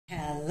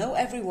Hello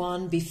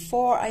everyone.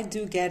 Before I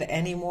do get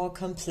any more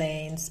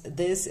complaints,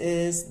 this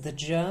is the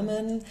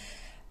German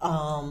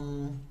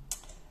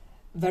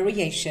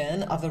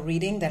variation of a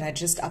reading that I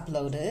just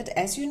uploaded.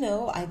 As you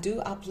know, I do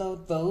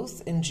upload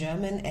both in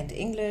German and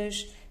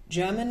English.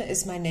 German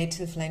is my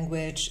native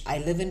language. I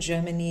live in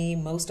Germany.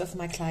 Most of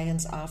my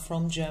clients are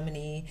from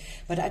Germany,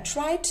 but I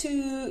try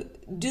to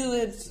do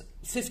it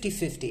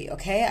 50-50,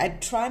 okay? I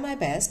try my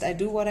best. I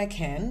do what I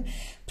can.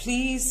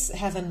 Please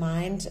have in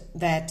mind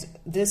that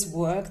this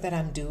work that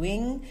I'm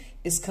doing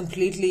is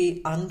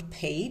completely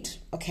unpaid,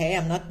 okay?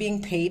 I'm not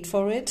being paid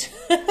for it.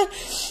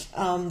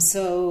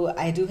 So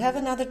I do have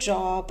another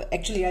job.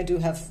 Actually, I do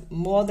have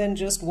more than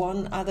just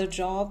one other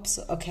job,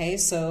 okay?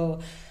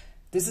 So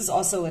this is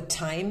also a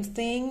time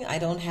thing. I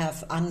don't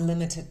have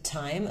unlimited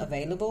time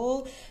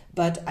available,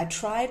 but I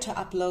try to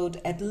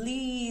upload at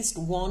least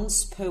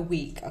once per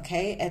week,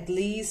 okay? At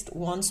least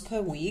once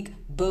per week,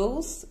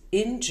 both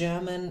in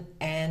German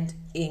and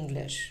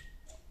English.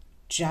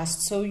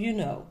 Just so you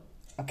know,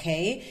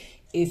 okay?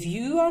 If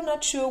you are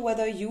not sure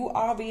whether you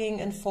are being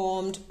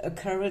informed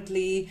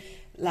currently,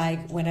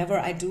 like whenever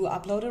I do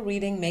upload a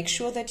reading, make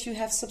sure that you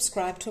have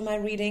subscribed to my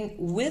reading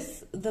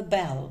with the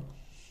bell.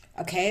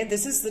 Okay,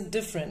 this is the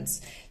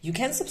difference. You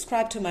can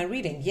subscribe to my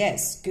reading.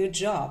 Yes, good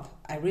job.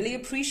 I really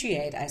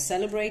appreciate, I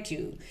celebrate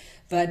you.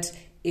 But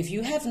if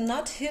you have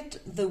not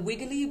hit the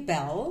wiggly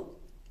bell,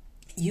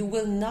 you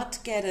will not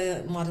get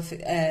a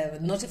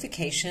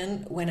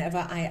notification whenever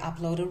I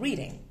upload a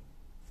reading.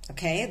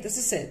 Okay, this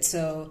is it.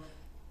 So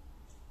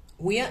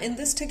we are in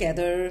this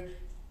together.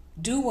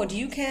 Do what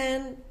you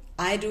can,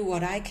 I do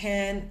what I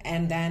can,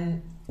 and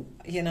then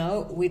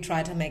we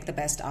try to make the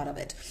best out of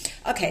it.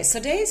 Okay, so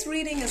today's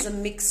reading is a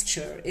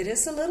mixture. It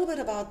is a little bit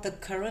about the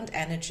current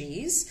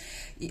energies.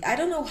 I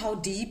don't know how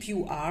deep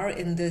you are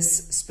in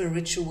this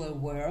spiritual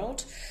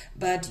world,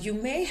 but you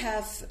may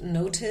have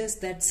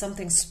noticed that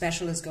something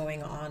special is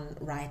going on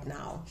right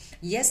now.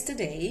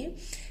 Yesterday,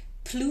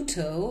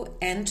 Pluto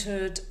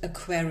entered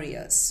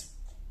Aquarius.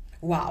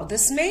 Wow,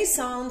 this may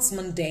sound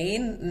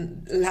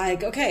mundane,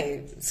 like,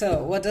 okay,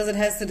 so what does it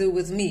have to do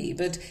with me?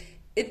 But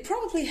it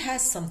probably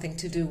has something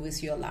to do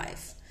with your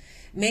life.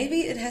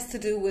 Maybe it has to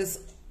do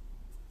with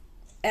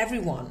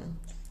everyone,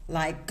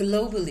 like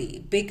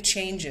globally, big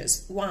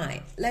changes.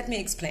 Why? Let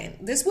me explain.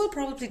 This will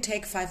probably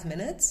take 5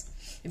 minutes.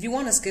 If you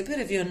want to skip it,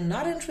 if you're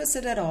not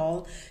interested at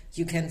all,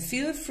 you can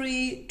feel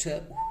free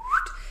to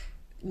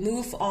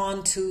move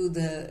on to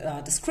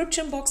the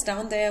description box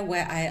down there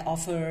where I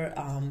offer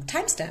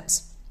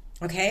timestamps.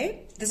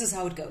 Okay, this is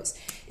how it goes.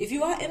 If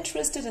you are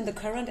interested in the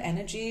current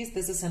energies,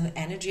 this is an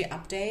energy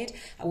update.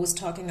 I was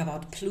talking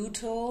about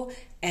Pluto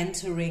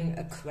entering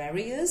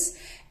Aquarius,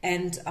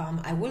 and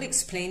I will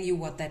explain you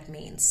what that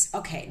means.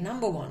 Okay,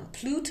 number one,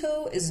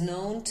 Pluto is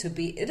known to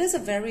be, it is a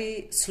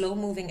very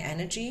slow-moving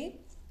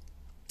energy.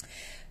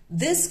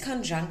 This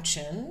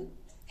conjunction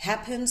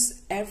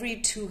happens every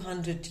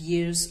 200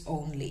 years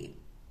only.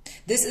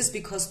 This is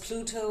because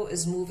Pluto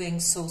is moving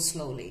so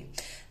slowly.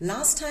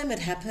 Last time it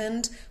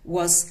happened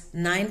was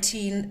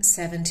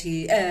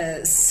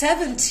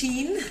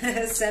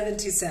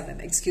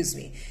 1777, excuse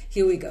me.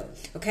 Here we go.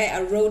 Okay,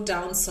 I wrote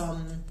down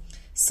some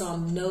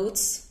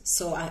notes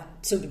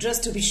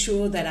just to be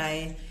sure that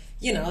I,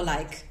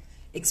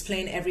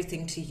 explain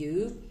everything to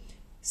you.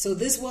 So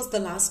this was the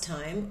last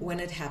time when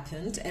it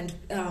happened, and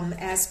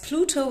as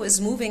Pluto is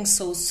moving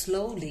so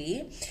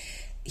slowly,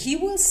 he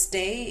will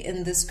stay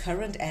in this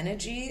current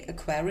energy,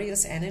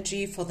 Aquarius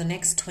energy, for the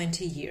next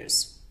 20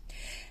 years.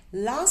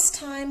 Last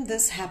time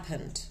this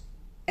happened,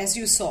 as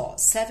you saw,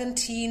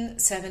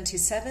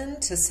 1777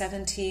 to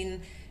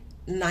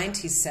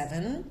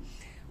 1797,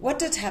 what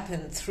did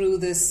happen through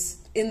this,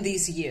 in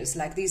these years,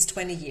 like these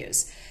 20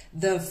 years?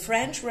 The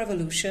French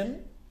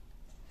Revolution,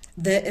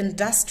 the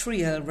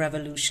Industrial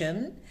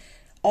Revolution,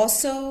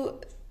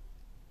 also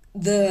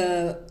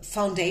the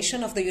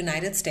foundation of the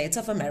United States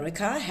of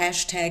America,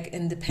 #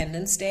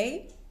 Independence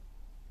Day.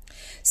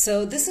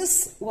 So this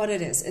is what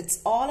it is. It's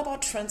all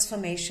about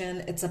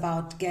transformation. It's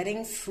about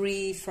getting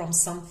free from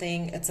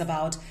something. It's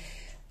about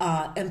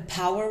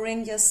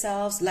empowering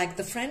yourselves. Like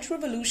the French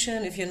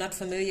Revolution, if you're not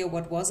familiar,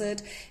 what was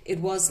it? It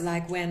was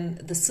like when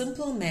the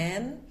simple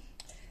man,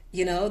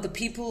 the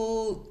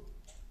people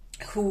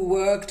who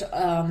worked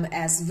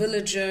as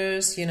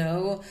villagers,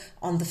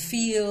 on the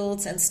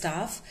fields and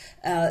stuff,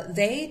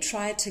 they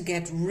tried to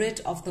get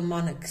rid of the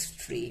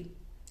monarchy.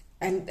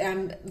 And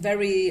I'm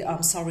very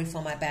sorry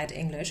for my bad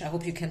English. I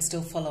hope you can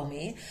still follow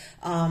me.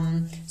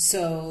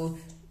 So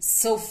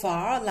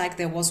far, like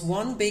there was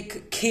one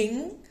big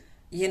king,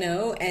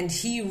 and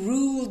he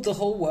ruled the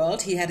whole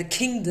world. He had a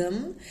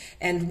kingdom.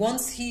 And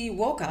once he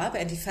woke up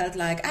and he felt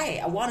like, hey,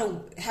 I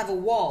want to have a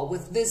war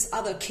with this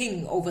other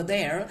king over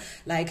there,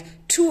 like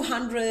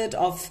 200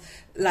 of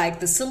like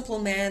the simple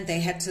men,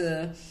 they had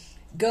to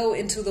go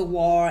into the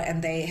war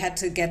and they had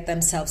to get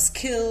themselves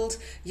killed,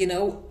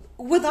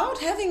 without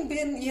having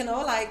been,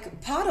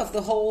 like part of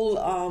the whole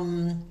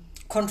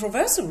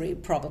controversy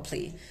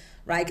probably.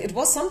 right? It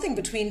was something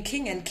between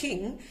king and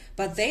king,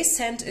 but they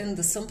sent in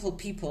the simple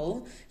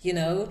people, you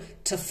know,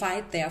 to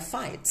fight their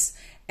fights.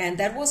 And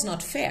that was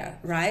not fair,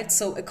 right?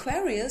 So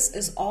Aquarius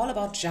is all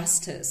about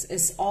justice,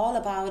 is all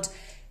about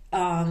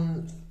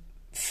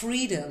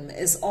freedom,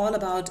 is all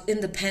about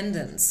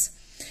independence.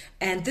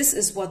 And this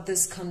is what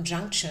this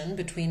conjunction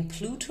between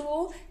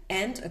Pluto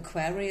and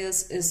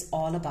Aquarius is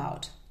all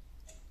about.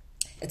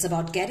 It's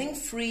about getting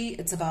free.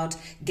 It's about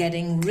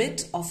getting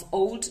rid of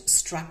old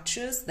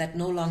structures that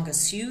no longer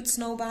suits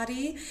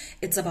nobody.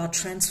 It's about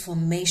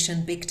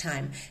transformation big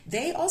time.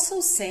 They also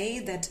say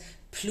that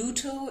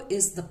Pluto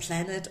is the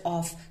planet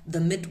of the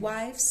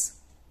midwives,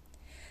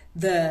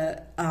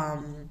 the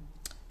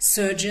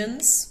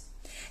surgeons,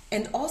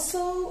 and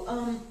also,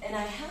 and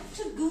I have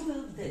to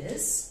Google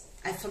this.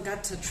 I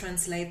forgot to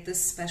translate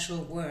this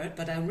special word,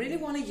 but I really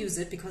want to use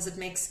it because it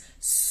makes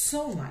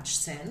so much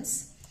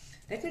sense.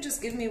 Let me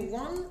just give me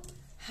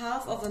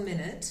 1/2 of a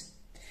minute.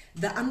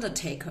 The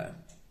undertaker.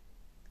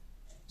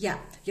 Yeah,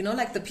 you know,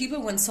 like the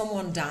people when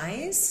someone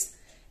dies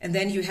and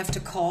then you have to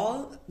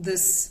call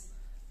this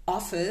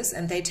office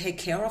and they take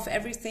care of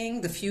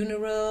everything, the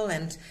funeral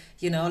and,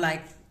 you know,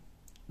 like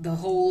the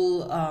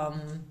whole,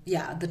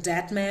 yeah, the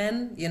dead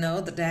man, you know,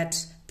 the dead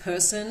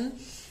person.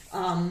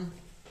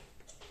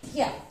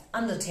 Yeah,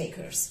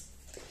 undertakers.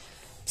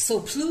 So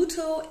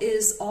Pluto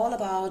is all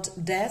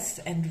about death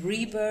and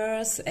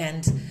rebirth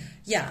and,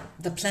 yeah,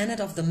 the planet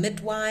of the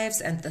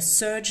midwives and the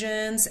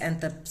surgeons and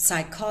the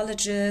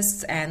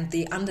psychologists and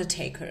the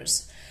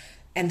undertakers.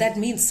 And that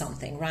means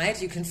something,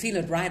 right? You can feel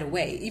it right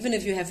away. Even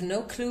if you have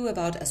no clue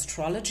about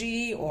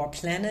astrology or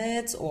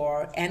planets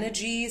or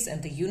energies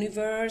and the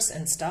universe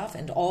and stuff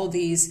and all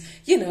these,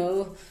 you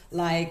know,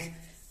 like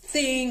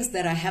things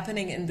that are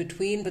happening in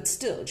between, but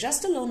still,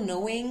 just alone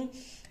knowing,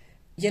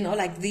 you know,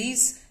 like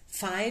these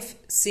 5,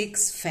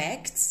 6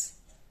 facts,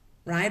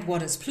 right?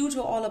 What is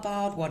Pluto all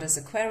about? What is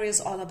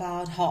Aquarius all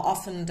about? How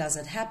often does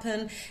it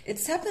happen?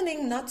 It's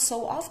happening not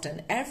so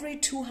often, every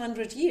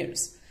 200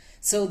 years.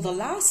 So the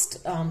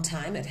last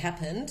time it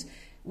happened,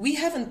 we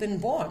haven't been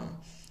born.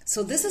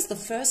 So this is the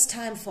first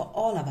time for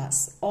all of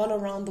us, all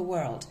around the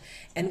world.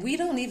 And we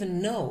don't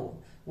even know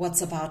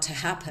what's about to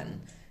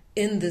happen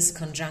in this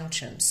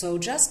conjunction. So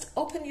just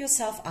open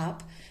yourself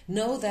up.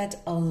 Know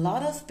that a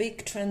lot of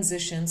big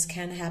transitions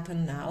can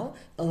happen now,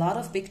 a lot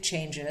of big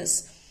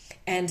changes.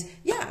 And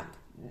yeah,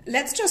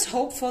 let's just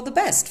hope for the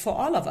best for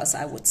all of us,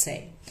 I would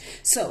say.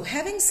 So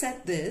having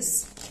said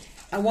this,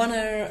 I want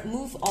to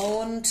move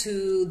on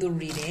to the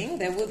reading.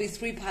 There will be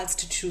 3 parts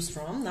to choose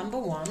from. Number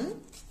 1,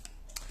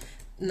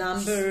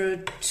 number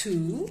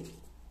 2,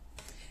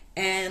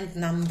 and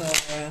number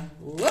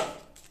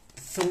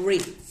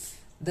 3.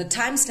 The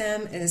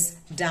timestamp is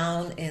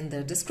down in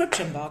the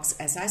description box,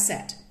 as I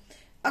said.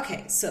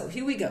 Okay, so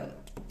here we go.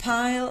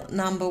 Pile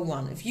number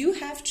 1. If you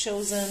have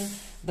chosen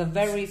the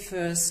very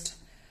first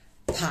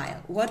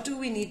pile, what do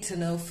we need to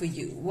know for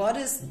you? What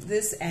is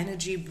this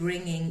energy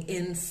bringing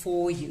in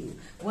for you?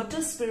 What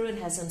does Spirit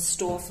has in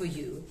store for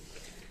you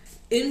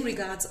in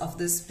regards of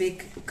this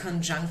big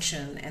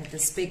conjunction and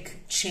this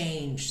big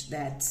change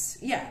that's,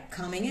 yeah,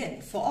 coming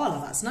in for all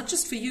of us, not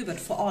just for you, but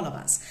for all of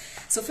us.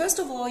 So first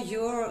of all,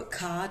 your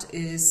card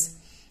is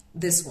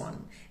this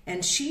one,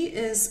 and she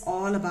is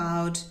all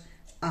about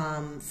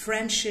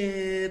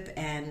friendship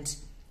and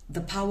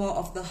the power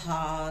of the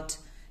heart.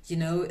 You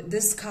know,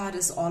 this card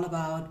is all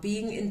about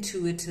being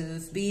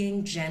intuitive,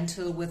 being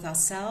gentle with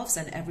ourselves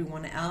and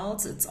everyone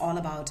else. It's all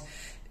about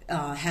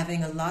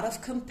having a lot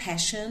of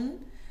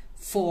compassion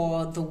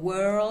for the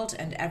world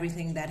and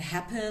everything that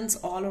happens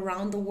all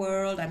around the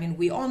world. I mean,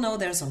 we all know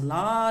there's a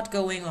lot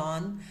going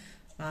on,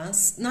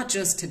 not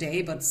just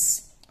today, but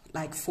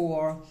like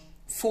for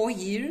 4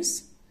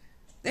 years,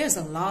 there's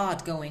a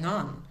lot going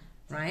on,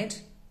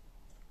 right?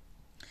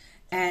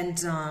 And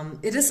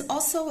it is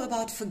also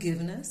about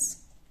forgiveness.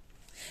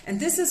 And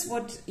this is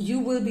what you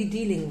will be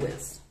dealing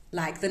with.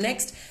 Like the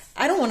next,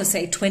 I don't want to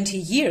say 20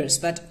 years,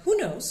 but who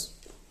knows,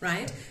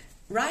 right?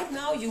 Right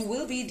now you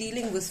will be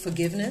dealing with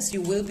forgiveness.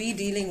 You will be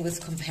dealing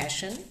with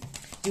compassion.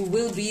 You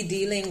will be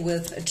dealing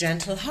with a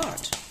gentle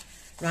heart,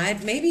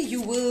 right? Maybe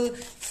you will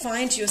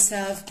find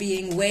yourself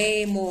being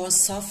way more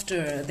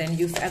softer than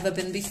you've ever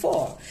been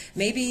before.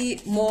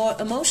 Maybe more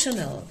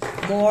emotional,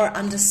 more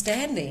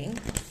understanding,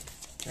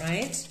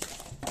 right?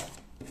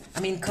 I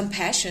mean,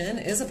 compassion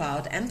is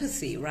about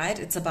empathy, right?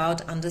 It's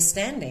about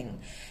understanding.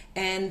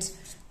 And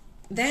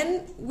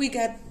then we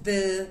get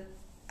the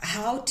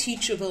how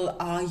teachable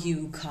are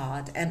you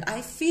card. And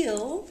I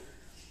feel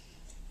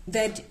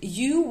that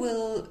you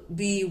will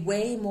be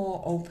way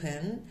more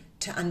open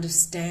to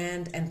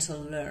understand and to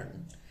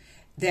learn.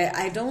 There,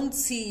 I don't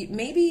see,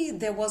 maybe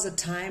there was a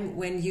time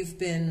when you've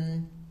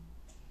been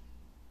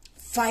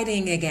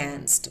fighting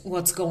against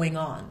what's going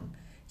on.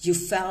 You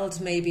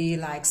felt maybe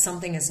like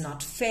something is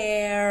not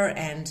fair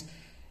and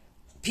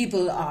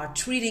people are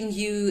treating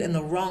you in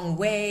the wrong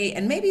way.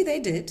 And maybe they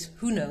did,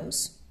 who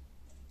knows?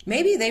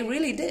 Maybe they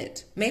really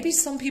did. Maybe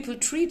some people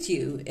treat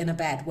you in a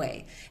bad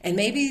way. And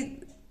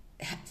maybe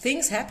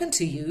things happen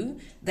to you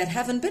that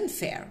haven't been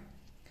fair.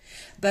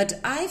 But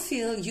I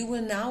feel you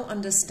will now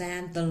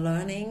understand the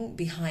learning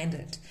behind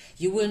it.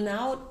 You will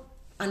now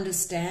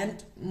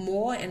understand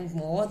more and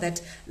more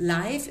that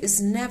life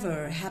is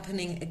never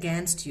happening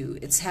against you.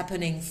 It's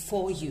happening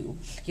for you.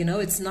 You know,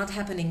 it's not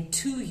happening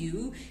to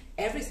you.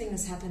 Everything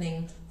is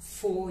happening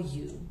for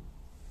you.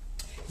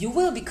 You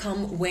will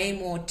become way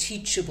more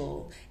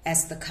teachable,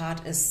 as the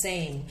card is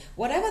saying,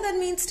 whatever that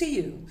means to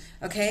you,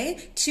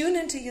 okay? Tune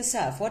into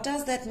yourself. What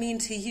does that mean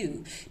to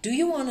you? Do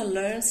you want to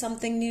learn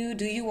something new?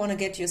 Do you want to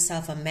get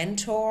yourself a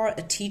mentor,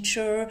 a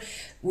teacher?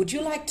 Would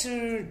you like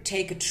to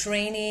take a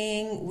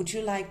training? Would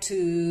you like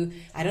to,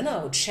 I don't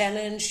know,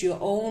 challenge your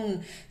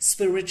own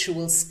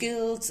spiritual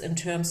skills in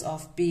terms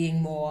of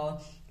being more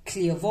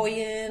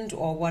clairvoyant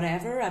or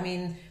whatever? I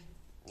mean,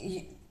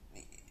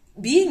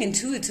 being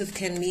intuitive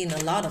can mean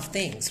a lot of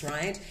things,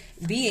 right?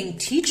 Being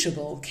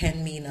teachable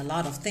can mean a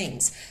lot of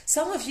things.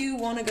 Some of you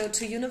want to go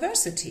to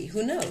university,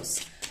 who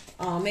knows?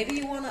 Maybe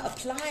you want to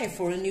apply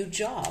for a new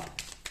job.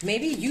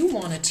 Maybe you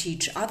want to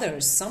teach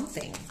others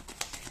something.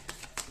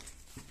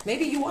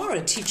 Maybe you are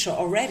a teacher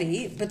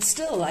already, but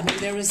still, I mean,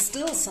 there is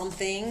still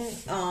something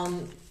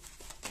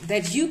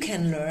that you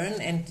can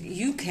learn and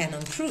you can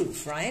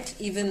improve, right?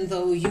 Even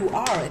though you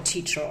are a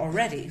teacher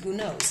already, who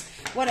knows?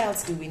 What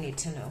else do we need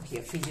to know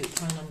here for you?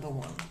 Pile number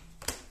 1.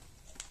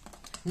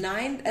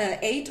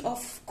 8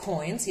 of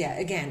coins. Yeah,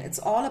 again, it's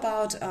all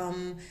about,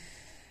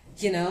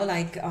 you know,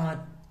 like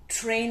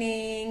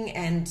training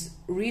and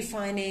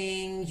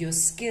refining your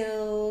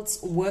skills,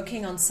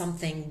 working on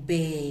something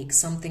big,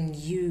 something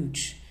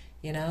huge,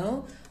 you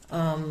know?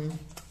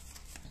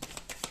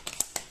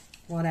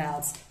 What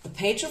else? The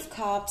Page of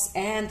Cups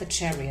and the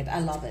Chariot. I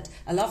love it.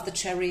 I love the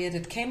Chariot.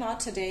 It came out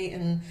today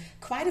in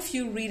quite a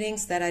few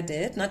readings that I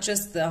did, not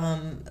just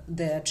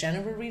the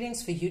general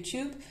readings for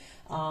YouTube.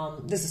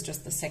 This is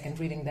just the second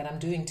reading that I'm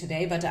doing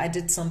today, but I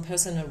did some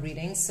personal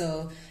readings,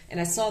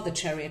 and I saw the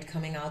Chariot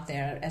coming out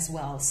there as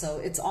well. So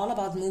it's all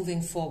about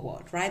moving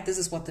forward, right? This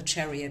is what the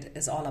Chariot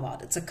is all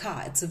about. It's a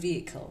car, it's a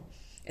vehicle.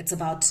 It's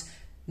about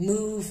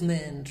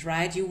movement,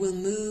 right? You will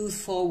move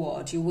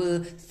forward, you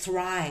will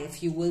thrive,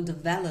 you will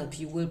develop,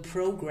 you will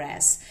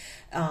progress.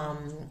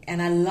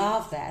 And I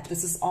love that.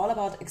 This is all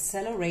about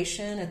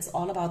acceleration. It's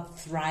all about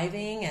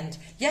thriving. And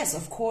yes,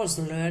 of course,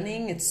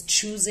 learning. It's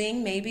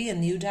choosing maybe a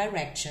new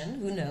direction.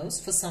 Who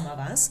knows? For some of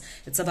us,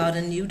 it's about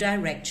a new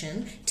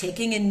direction,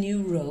 taking a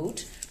new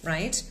road,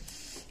 right?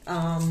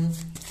 And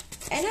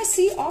I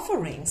see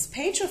offerings.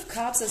 Page of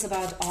Cups is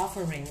about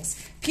offerings.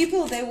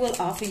 People, they will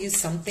offer you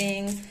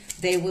something.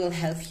 They will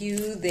help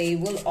you. They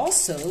will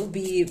also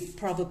be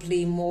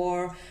probably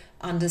more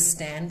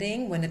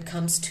understanding when it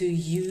comes to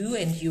you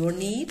and your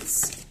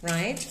needs,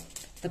 right?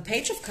 The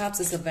Page of Cups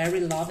is a very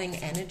loving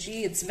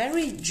energy. It's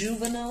very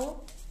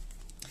juvenile.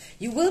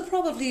 You will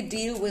probably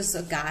deal with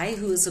a guy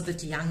who is a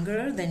bit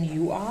younger than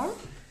you are.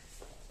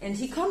 And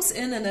he comes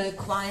in a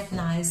quite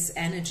nice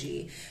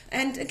energy.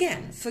 And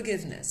again,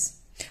 forgiveness.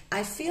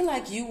 I feel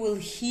like you will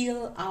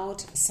heal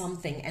out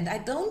something. And I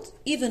don't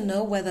even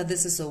know whether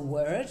this is a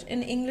word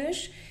in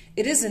English.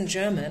 It is in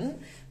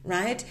German,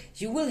 right?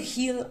 You will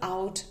heal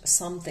out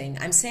something.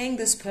 I'm saying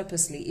this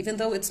purposely, even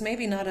though it's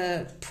maybe not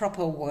a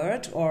proper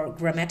word or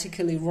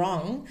grammatically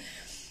wrong.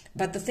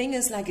 But the thing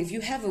is, like, if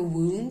you have a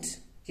wound,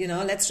 you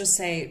know, let's just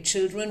say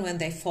children, when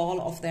they fall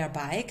off their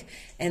bike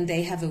and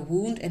they have a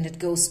wound and it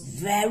goes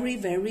very,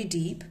 very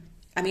deep.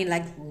 I mean,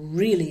 like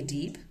really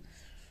deep,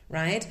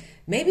 right?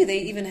 Maybe they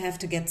even have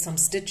to get some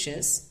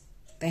stitches.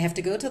 They have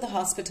to go to the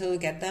hospital,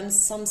 get them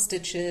some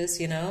stitches,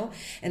 you know,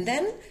 and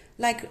then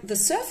like the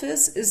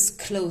surface is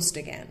closed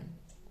again.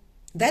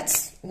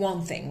 That's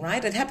one thing,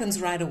 right? It happens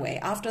right away.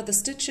 After the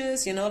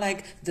stitches, you know,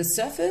 like the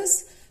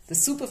surface, the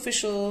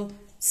superficial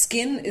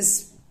skin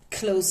is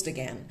closed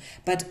again.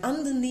 But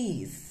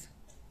underneath,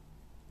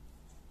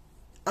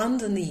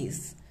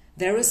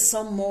 there is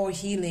some more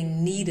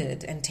healing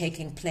needed and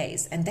taking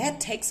place. And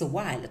that takes a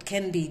while. It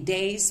can be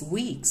days,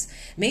 weeks.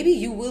 Maybe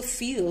you will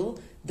feel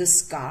the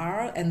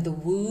scar and the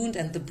wound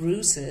and the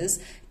bruises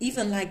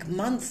even like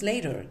months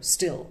later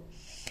still.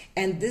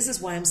 And this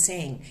is why I'm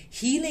saying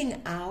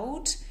healing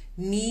out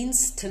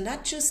means to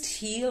not just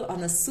heal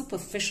on a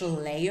superficial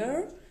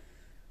layer,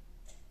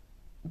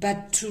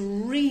 but to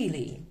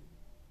really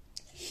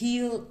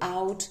heal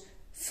out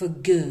for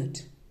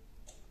good.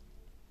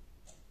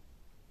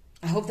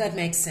 I hope that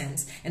makes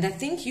sense. And I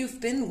think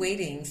you've been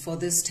waiting for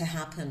this to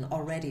happen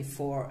already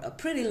for a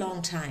pretty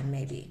long time,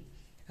 maybe.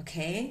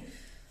 Okay?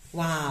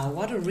 Wow,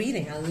 what a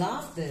reading. I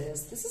love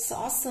this. This is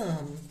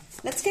awesome.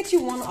 Let's get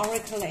you one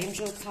Oracle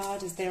Angel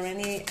card. Is there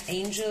any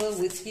angel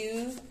with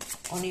you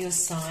on your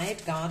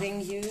side,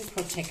 guarding you,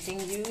 protecting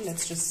you?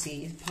 Let's just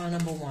see. Pile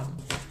number 1.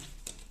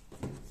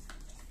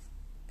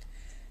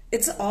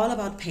 It's all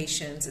about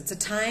patience. It's a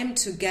time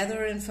to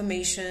gather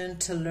information,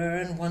 to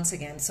learn once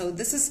again. So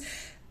this is,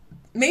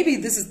 maybe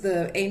this is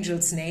the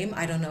angel's name.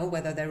 I don't know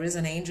whether there is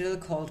an angel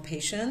called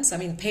Patience. I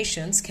mean,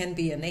 Patience can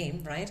be a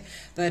name, right?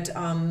 But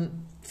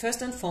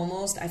first and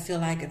foremost, I feel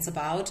like it's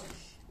about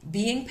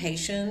being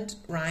patient,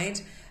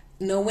 right?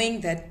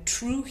 Knowing that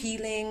true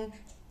healing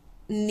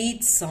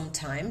needs some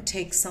time,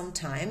 takes some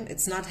time.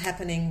 It's not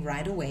happening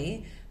right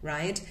away,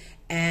 right?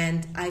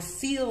 And I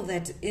feel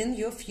that in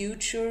your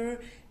future,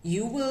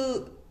 you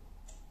will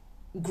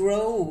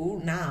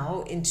grow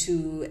now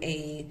into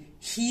a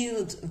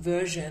healed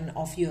version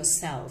of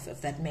yourself,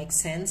 if that makes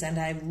sense. And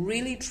I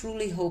really,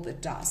 truly hope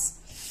it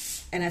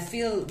does. And I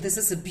feel this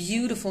is a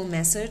beautiful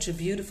message, a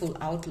beautiful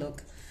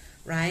outlook,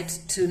 right?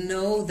 To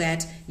know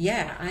that,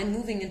 yeah, I'm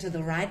moving into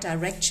the right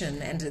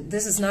direction. And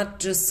this is not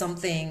just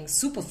something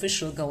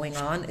superficial going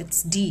on.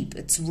 It's deep,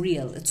 it's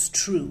real, it's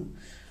true,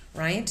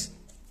 right?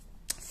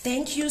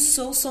 Thank you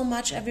so, so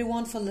much,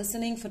 everyone, for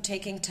listening, for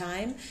taking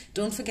time.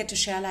 Don't forget to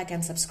share, like,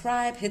 and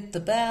subscribe. Hit the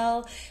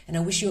bell. And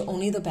I wish you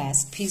only the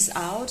best. Peace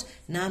out.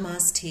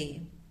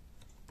 Namaste.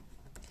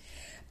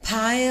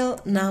 Pile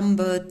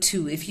number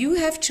 2. If you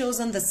have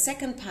chosen the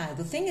second pile,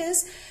 the thing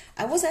is,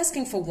 I was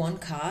asking for 1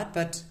 card,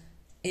 but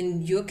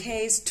in your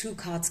case, 2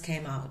 cards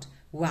came out.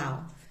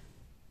 Wow.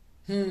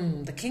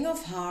 The King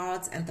of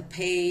Hearts and the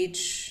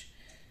Page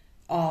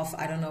of,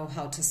 I don't know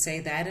how to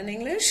say that in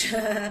English.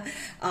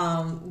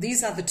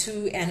 These are the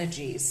 2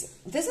 energies.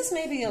 This is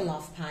maybe a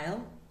love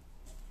pile,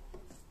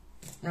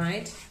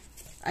 right?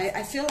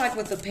 I feel like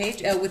with the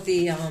page,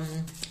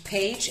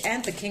 Page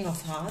and the King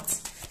of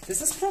Hearts,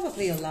 this is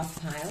probably a love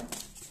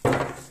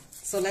pile.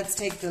 So let's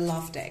take the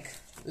love deck.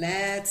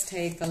 Let's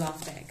take the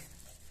love deck.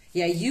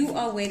 Yeah, you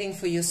are waiting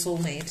for your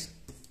soulmate.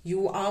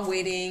 You are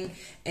waiting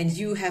and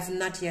you have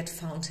not yet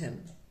found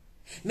him.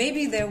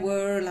 Maybe there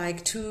were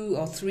like 2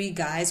 or 3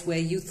 guys where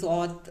you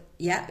thought,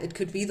 yeah, it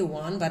could be the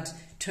one, but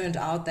turned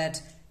out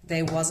that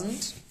they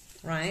wasn't,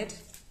 right?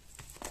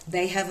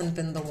 They haven't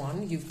been the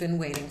one you've been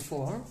waiting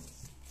for.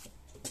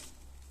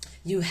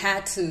 You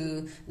had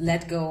to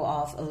let go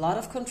of a lot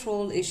of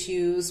control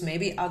issues,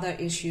 maybe other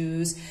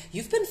issues.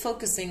 You've been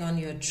focusing on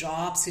your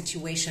job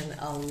situation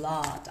a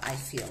lot, I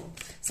feel.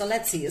 So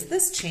let's see, is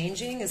this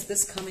changing? Is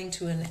this coming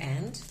to an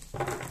end?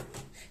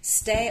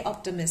 Stay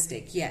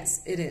optimistic.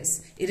 Yes, it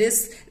is. It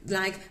is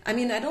like, I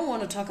mean, I don't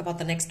want to talk about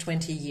the next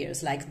 20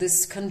 years. Like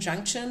this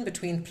conjunction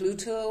between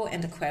Pluto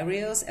and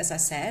Aquarius, as I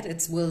said,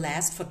 it will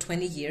last for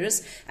 20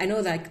 years. I know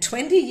like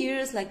 20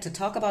 years, like to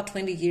talk about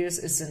 20 years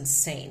is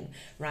insane,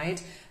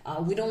 right?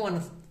 We don't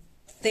want to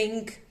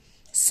think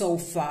so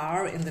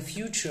far in the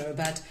future,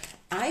 but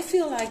I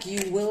feel like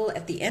you will,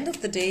 at the end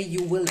of the day,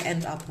 you will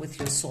end up with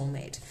your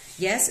soulmate.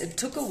 Yes, it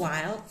took a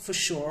while for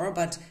sure,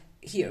 but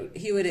here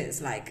it is,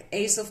 like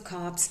Ace of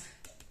Cups.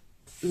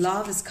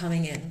 Love is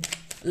coming in.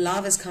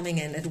 Love is coming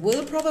in. It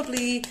will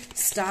probably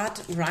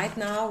start right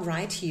now,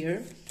 right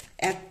here,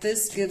 at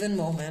this given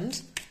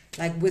moment,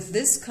 like with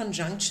this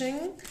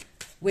conjunction,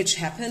 which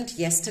happened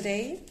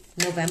yesterday,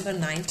 November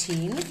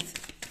 19th.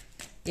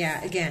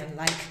 Yeah, again,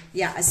 like,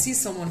 yeah, I see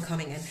someone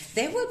coming in.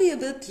 They will be a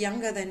bit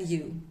younger than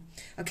you.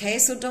 Okay,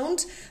 so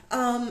don't,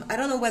 I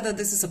don't know whether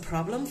this is a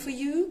problem for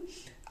you.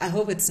 I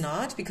hope it's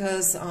not,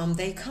 because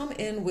they come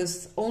in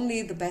with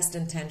only the best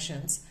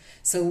intentions.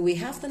 So we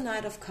have the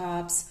Knight of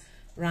Cups,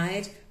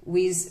 right?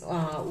 We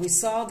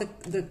saw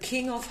the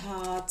King of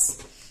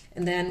Hearts,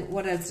 and then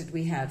what else did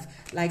we have?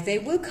 Like they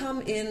will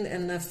come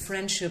in a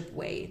friendship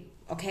way,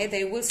 okay?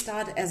 They will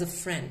start as a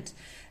friend.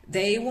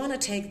 They want to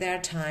take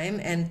their time,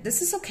 and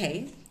this is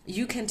okay.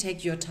 You can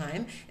take your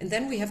time. And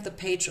then we have the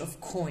Page of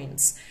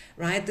Coins,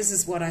 right? This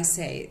is what I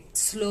say,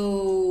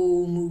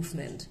 slow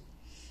movement.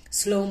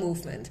 Slow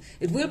movement.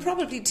 It will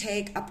probably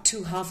take up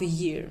to half a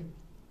year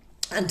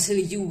until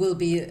you will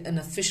be an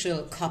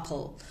official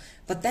couple.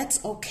 But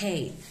that's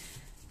okay,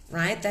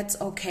 right? That's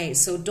okay.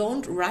 So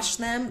don't rush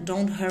them.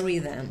 Don't hurry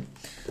them.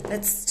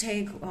 Let's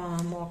take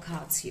more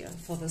cards here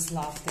for this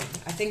love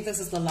thing. I think this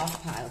is the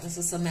love pile. This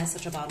is a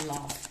message about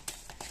love.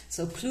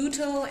 So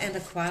Pluto and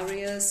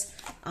Aquarius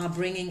are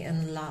bringing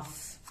in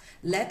love.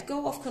 Let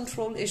go of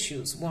control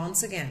issues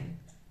once again.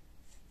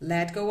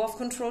 Let go of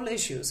control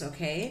issues,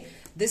 okay?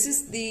 This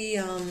is the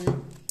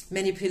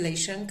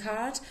manipulation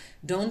card.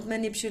 Don't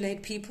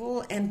manipulate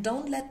people and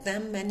don't let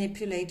them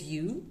manipulate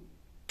you,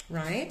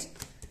 right?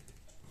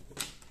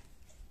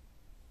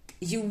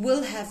 You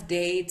will have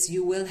dates,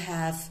 you will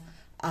have,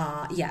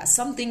 yeah,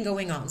 something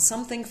going on,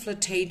 something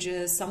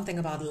flirtatious, something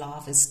about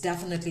love is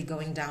definitely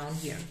going down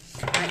here.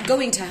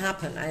 Going to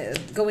happen.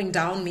 Going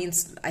down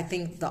means, I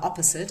think, the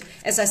opposite.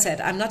 As I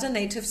said, I'm not a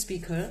native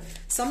speaker.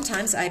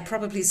 Sometimes I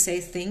probably say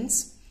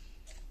things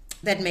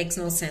that makes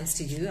no sense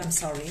to you. I'm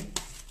sorry.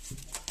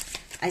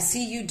 I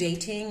see you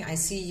dating. I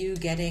see you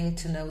getting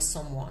to know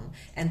someone.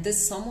 And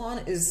this someone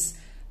is,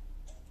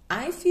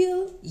 I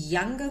feel,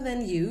 younger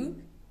than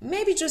you.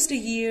 Maybe just a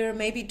year,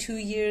 maybe 2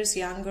 years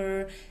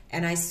younger.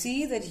 And I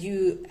see that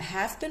you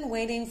have been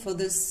waiting for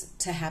this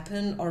to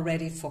happen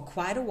already for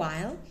quite a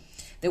while.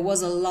 There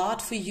was a lot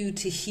for you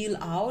to heal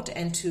out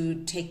and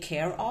to take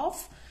care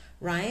of,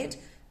 right?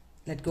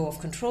 Let go of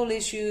control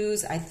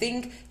issues. I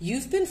think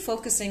you've been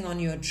focusing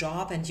on your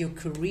job and your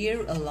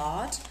career a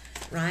lot,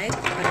 right?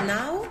 But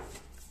now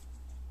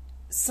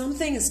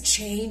something is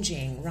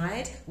changing,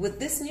 right? With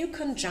this new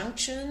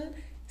conjunction,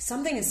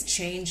 something is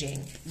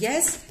changing.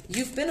 Yes,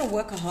 you've been a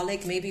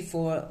workaholic maybe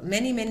for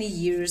many, many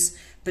years,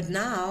 but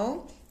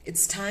now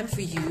it's time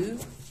for you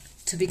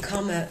to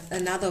become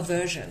another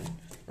version,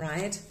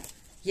 right?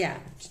 Yeah,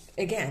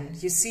 again,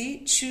 you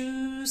see,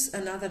 choose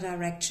another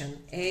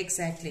direction.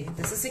 Exactly.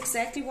 This is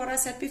exactly what I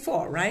said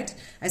before, right?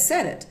 I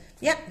said it.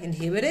 Yeah, and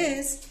here it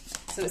is.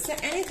 So is there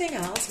anything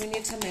else we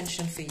need to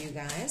mention for you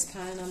guys?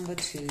 Pile number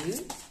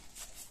 2.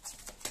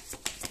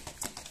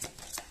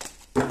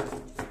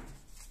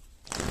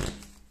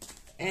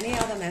 Any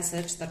other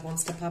message that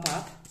wants to pop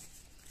up?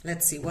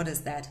 Let's see, what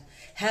is that?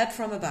 Help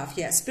from above.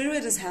 Yeah,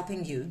 Spirit is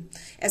helping you.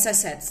 As I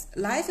said,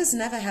 life is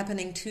never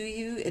happening to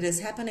you. It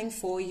is happening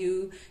for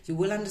you. You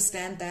will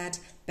understand that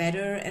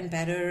better and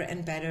better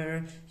and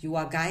better. You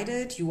are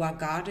guided, you are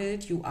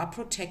guarded, you are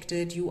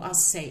protected, you are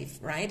safe,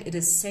 right? It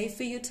is safe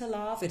for you to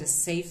love. It is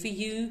safe for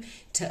you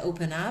to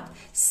open up.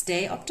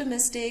 Stay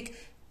optimistic.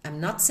 I'm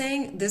not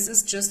saying this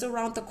is just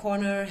around the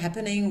corner,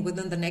 happening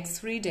within the next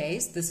 3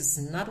 days. This is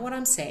not what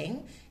I'm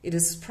saying. It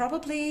is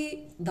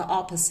probably the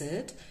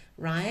opposite,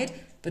 right?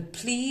 But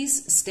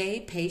please stay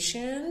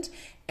patient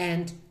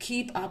and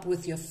keep up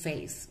with your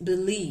faith.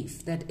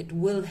 Believe that it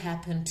will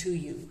happen to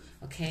you,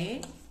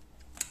 okay?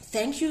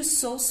 Thank you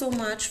so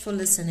much for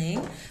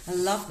listening. I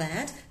love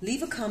that.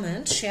 Leave a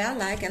comment, share,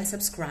 like, and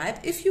subscribe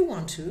if you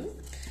want to.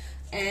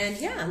 And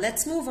yeah,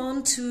 let's move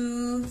on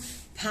to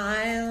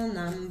pile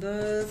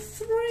number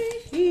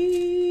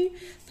 3.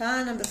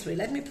 Pile number 3.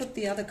 Let me put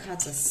the other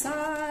cards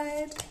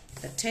aside.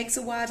 That takes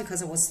a while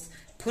because I was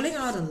pulling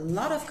out a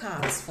lot of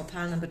cards for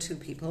pile number 2,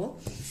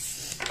 people.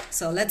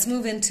 So let's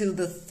move into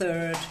the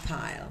 3rd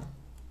pile.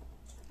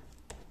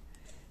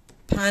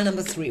 Pile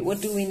number 3.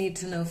 What do we need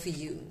to know for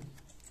you?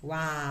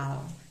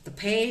 Wow. The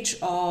Page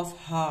of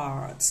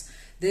Hearts.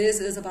 This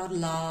is about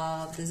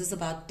love. This is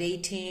about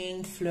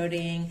dating,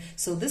 flirting.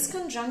 So this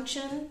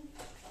conjunction,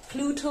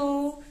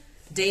 Pluto,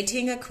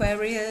 dating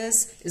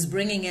Aquarius, is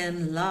bringing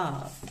in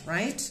love,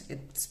 right?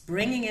 It's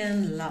bringing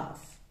in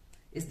love.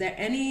 Is there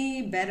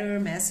any better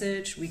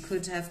message we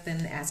could have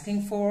been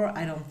asking for?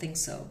 I don't think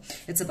so.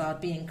 It's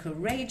about being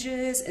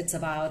courageous. It's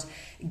about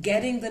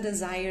getting the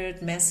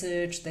desired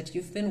message that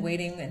you've been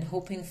waiting and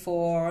hoping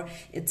for.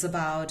 It's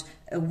about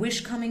a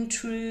wish coming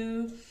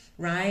true,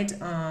 right?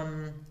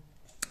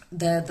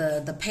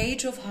 The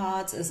Page of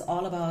Hearts is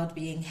all about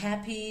being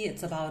happy.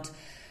 It's about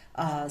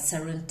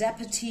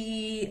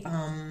serendipity.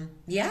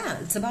 Yeah,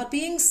 it's about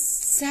being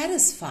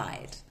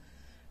satisfied,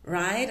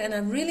 right? And I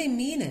really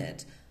mean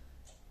it.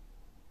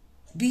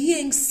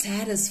 Being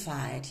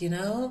satisfied, you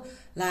know,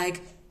 like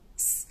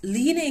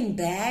leaning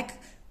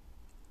back,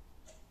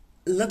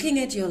 looking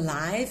at your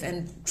life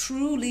and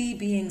truly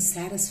being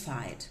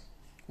satisfied.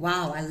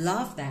 Wow, I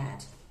love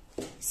that.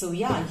 So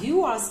yeah,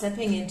 you are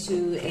stepping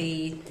into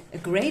a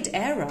great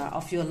era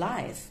of your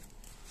life,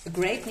 a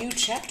great new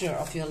chapter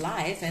of your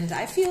life, and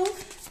I feel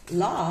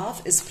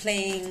love is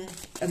playing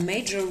a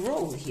major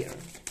role here.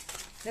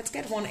 Let's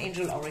get one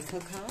Angel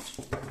Oracle card.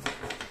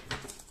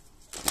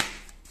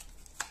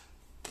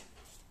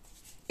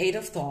 8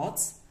 of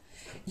Thoughts.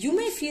 You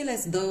may feel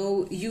as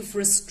though you've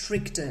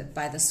restricted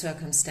by the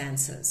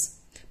circumstances,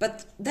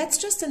 but that's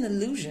just an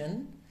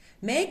illusion.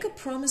 Make a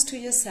promise to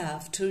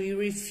yourself to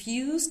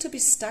refuse to be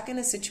stuck in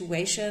a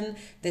situation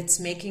that's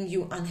making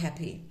you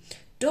unhappy.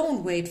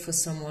 Don't wait for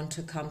someone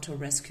to come to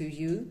rescue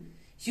you.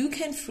 You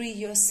can free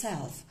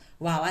yourself.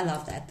 Wow, I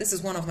love that. This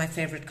is one of my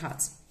favorite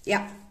cards.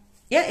 Yeah,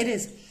 it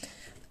is.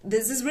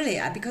 This is really,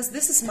 because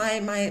this is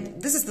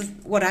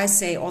what I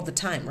say all the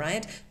time,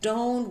 right?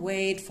 Don't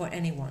wait for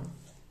anyone.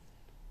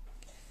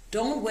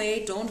 Don't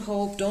wait, don't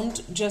hope,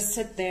 don't just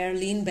sit there,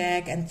 lean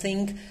back and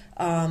think,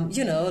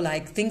 you know,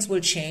 like things will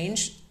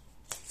change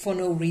for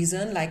no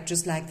reason, like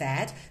just like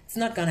that. It's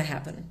not gonna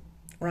happen,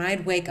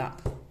 right? Wake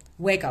up.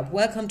 Wake up.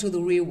 Welcome to the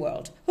real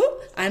world.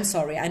 Whew, I'm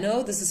sorry. I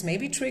know this is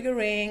maybe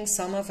triggering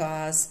some of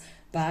us,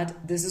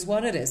 but this is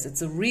what it is.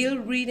 It's a real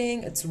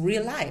reading. It's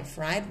real life,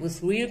 right?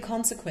 With real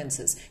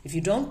consequences. If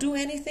you don't do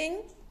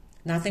anything,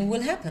 nothing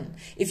will happen.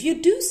 If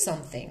you do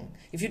something,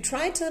 if you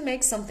try to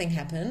make something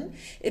happen,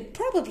 it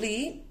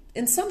probably,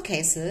 in some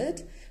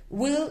cases,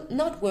 will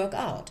not work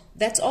out.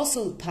 That's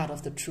also part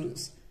of the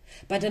truth.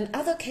 But in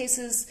other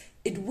cases,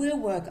 it will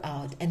work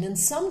out. And in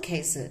some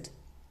cases,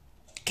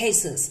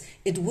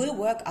 it will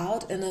work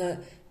out in a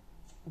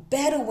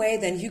better way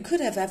than you could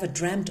have ever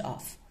dreamt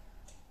of,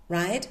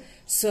 right?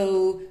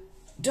 So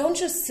don't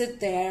just sit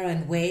there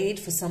and wait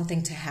for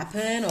something to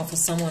happen or for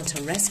someone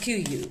to rescue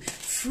you.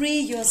 Free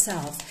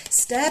yourself.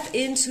 Step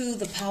into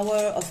the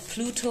power of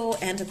Pluto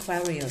and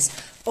Aquarius.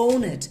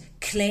 Own it.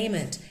 Claim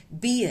it.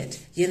 Be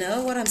it. You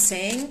know what I'm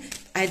saying?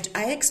 I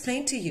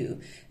explained to you.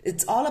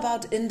 It's all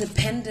about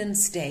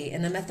Independence Day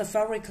in a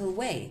metaphorical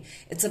way.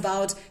 It's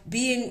about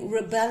being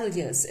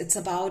rebellious. It's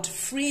about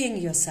freeing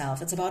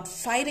yourself. It's about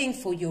fighting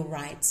for your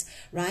rights,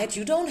 right?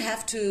 You don't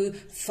have to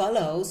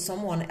follow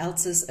someone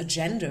else's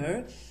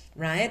agenda,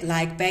 right?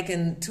 Like back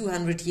in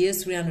 200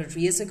 years, 300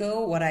 years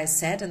ago, what I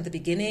said in the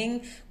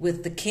beginning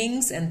with the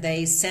kings, and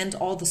they sent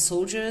all the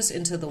soldiers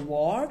into the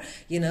war,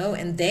 you know,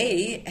 and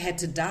they had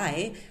to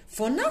die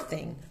for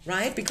nothing,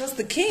 right? Because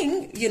the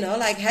king, you know,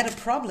 like had a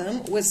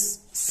problem with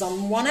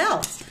someone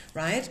else,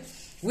 right?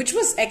 which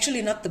was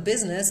actually not the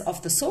business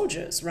of the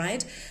soldiers,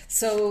 right?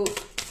 So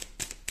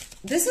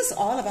this is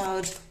all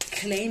about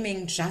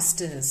claiming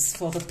justice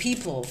for the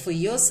people, for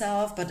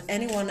yourself, but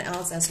anyone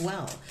else as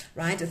well,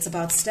 right? It's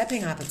about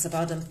stepping up. It's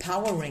about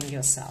empowering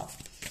yourself.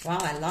 Wow,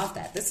 I love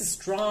that. This is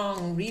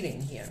strong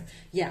reading here.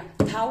 Yeah,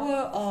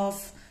 power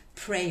of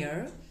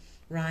prayer,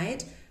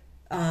 right?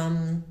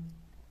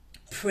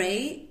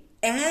 Pray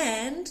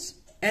and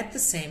at the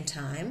same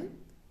time,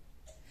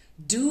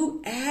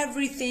 do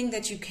everything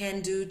that you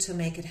can do to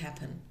make it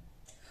happen.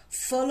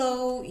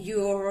 Follow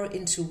your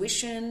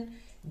intuition.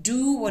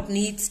 Do what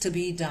needs to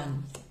be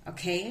done.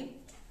 Okay?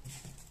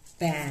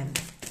 Bam.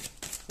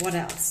 What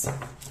else?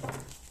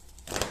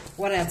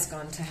 What else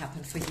going to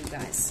happen for you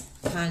guys?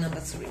 Pile number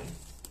 3.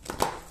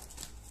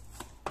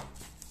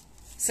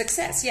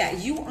 Success. Yeah,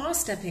 you are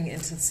stepping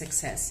into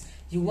success.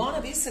 You want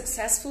to be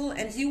successful,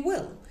 and you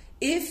will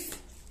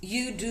if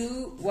you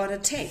do what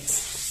it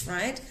takes,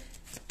 right?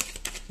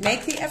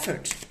 Make the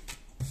effort.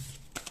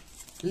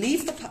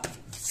 Leave the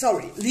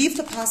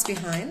past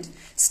behind.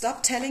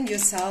 Stop telling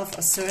yourself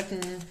a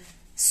certain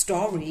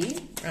story,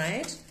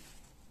 right?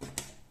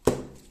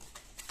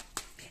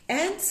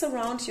 And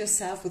surround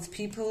yourself with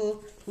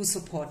people who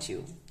support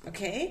you,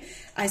 okay?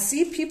 I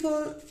see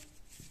people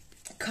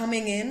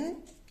coming in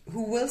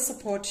who will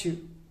support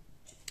you,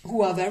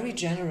 who are very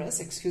generous,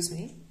 excuse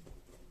me.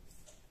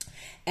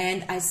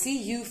 And I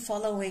see you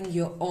following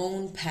your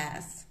own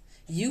path.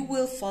 You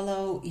will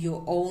follow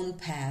your own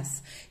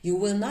path. You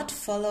will not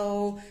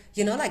follow,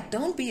 like,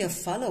 don't be a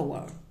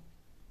follower.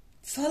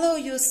 Follow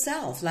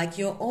yourself, like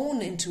your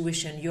own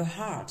intuition, your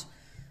heart,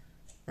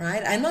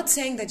 right? I'm not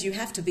saying that you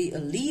have to be a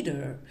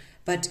leader,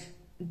 but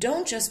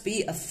don't just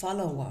be a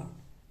follower.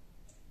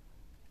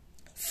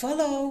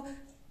 Follow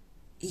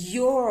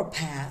your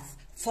path.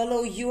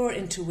 Follow your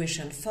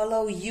intuition.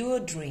 Follow your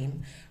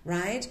dream,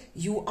 right?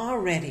 You are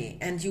ready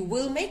and you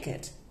will make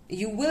it.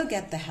 You will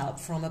get the help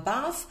from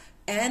above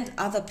and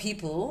other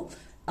people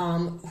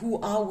who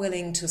are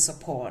willing to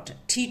support.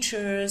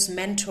 Teachers,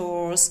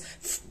 mentors,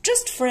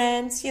 just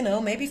friends,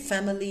 maybe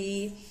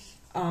family.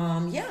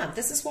 Yeah,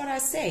 this is what I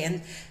say.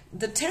 And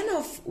the 10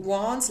 of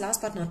Wands,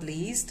 last but not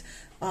least,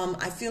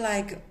 I feel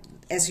like,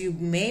 as you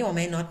may or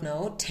may not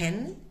know,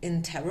 10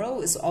 in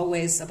tarot is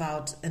always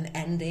about an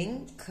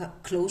ending,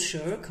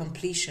 closure,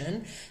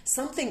 completion.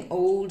 Something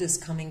old is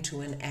coming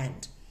to an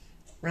end,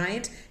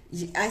 right?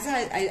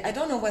 I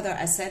don't know whether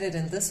I said it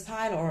in this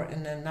pile or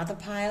in another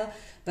pile,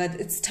 but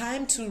it's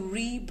time to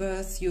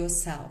rebirth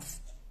yourself.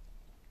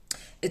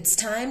 It's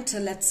time to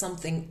let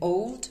something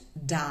old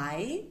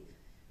die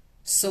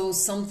so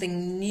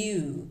something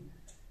new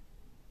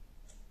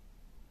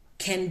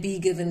can be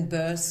given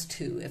birth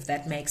to, if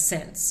that makes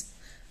sense.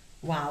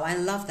 Wow, I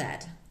love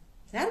that.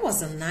 That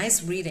was a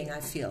nice reading,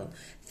 I feel.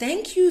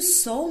 Thank you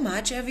so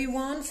much,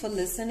 everyone, for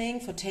listening,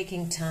 for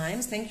taking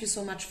time. Thank you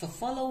so much for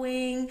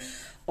following.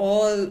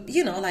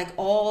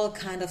 All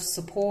kind of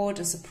support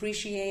is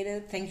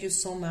appreciated. Thank you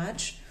so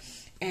much.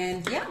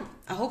 And yeah,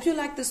 I hope you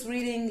like this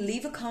reading.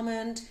 Leave a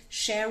comment,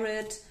 share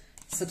it,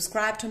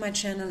 subscribe to my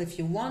channel if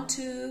you want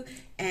to.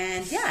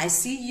 And yeah, I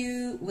see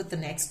you with the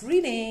next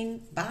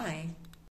reading. Bye.